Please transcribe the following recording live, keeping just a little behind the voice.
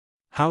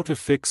How to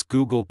fix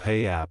Google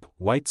Pay app,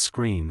 white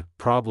screen,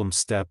 problem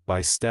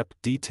step-by-step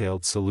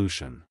detailed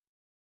solution.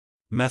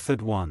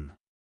 Method 1.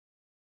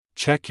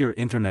 Check your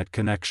internet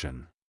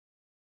connection.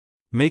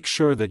 Make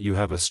sure that you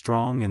have a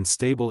strong and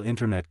stable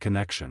internet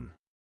connection.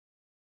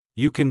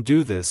 You can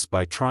do this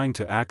by trying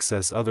to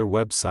access other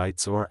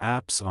websites or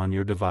apps on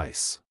your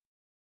device.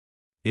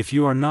 If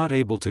you are not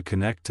able to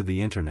connect to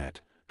the internet,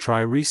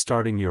 try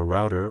restarting your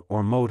router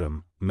or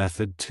modem.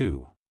 Method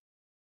 2.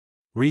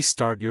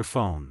 Restart your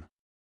phone.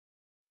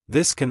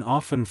 This can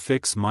often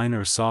fix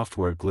minor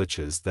software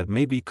glitches that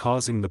may be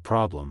causing the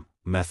problem.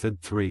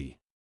 Method 3.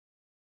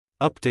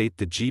 Update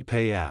the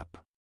GPay app.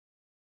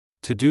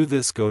 To do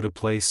this, go to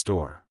Play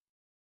Store.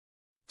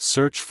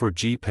 Search for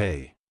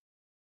GPay.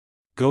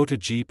 Go to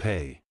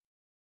GPay.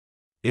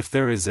 If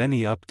there is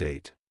any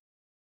update,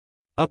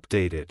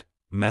 update it.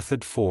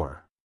 Method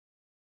 4.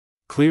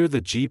 Clear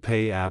the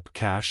GPay app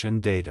cache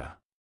and data.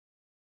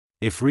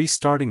 If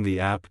restarting the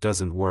app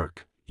doesn't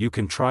work, you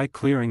can try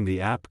clearing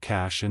the app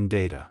cache and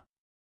data.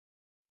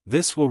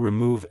 This will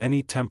remove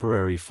any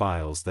temporary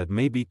files that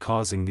may be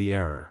causing the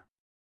error.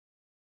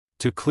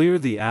 To clear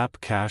the app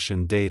cache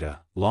and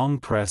data, long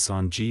press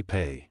on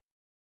GPay.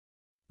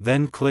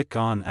 Then click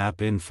on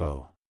App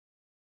Info.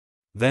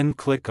 Then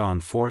click on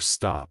Force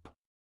Stop.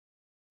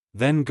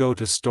 Then go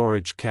to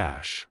Storage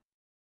Cache.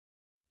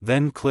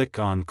 Then click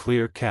on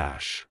Clear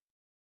Cache.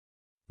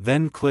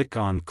 Then click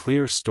on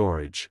Clear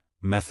Storage.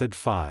 Method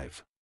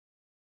 5.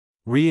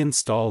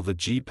 Reinstall the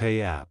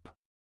GPay app.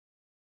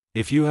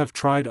 If you have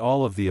tried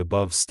all of the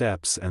above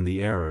steps and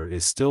the error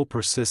is still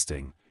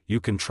persisting, you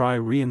can try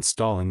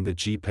reinstalling the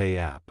GPay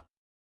app.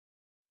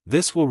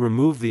 This will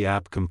remove the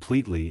app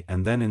completely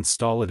and then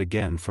install it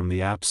again from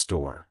the App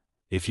Store.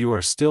 If you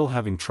are still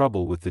having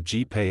trouble with the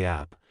GPay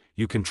app,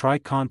 you can try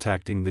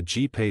contacting the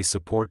GPay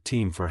support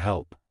team for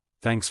help.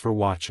 Thanks for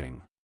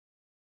watching.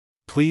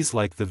 Please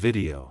like the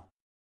video.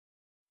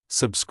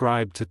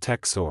 Subscribe to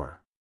TechSor.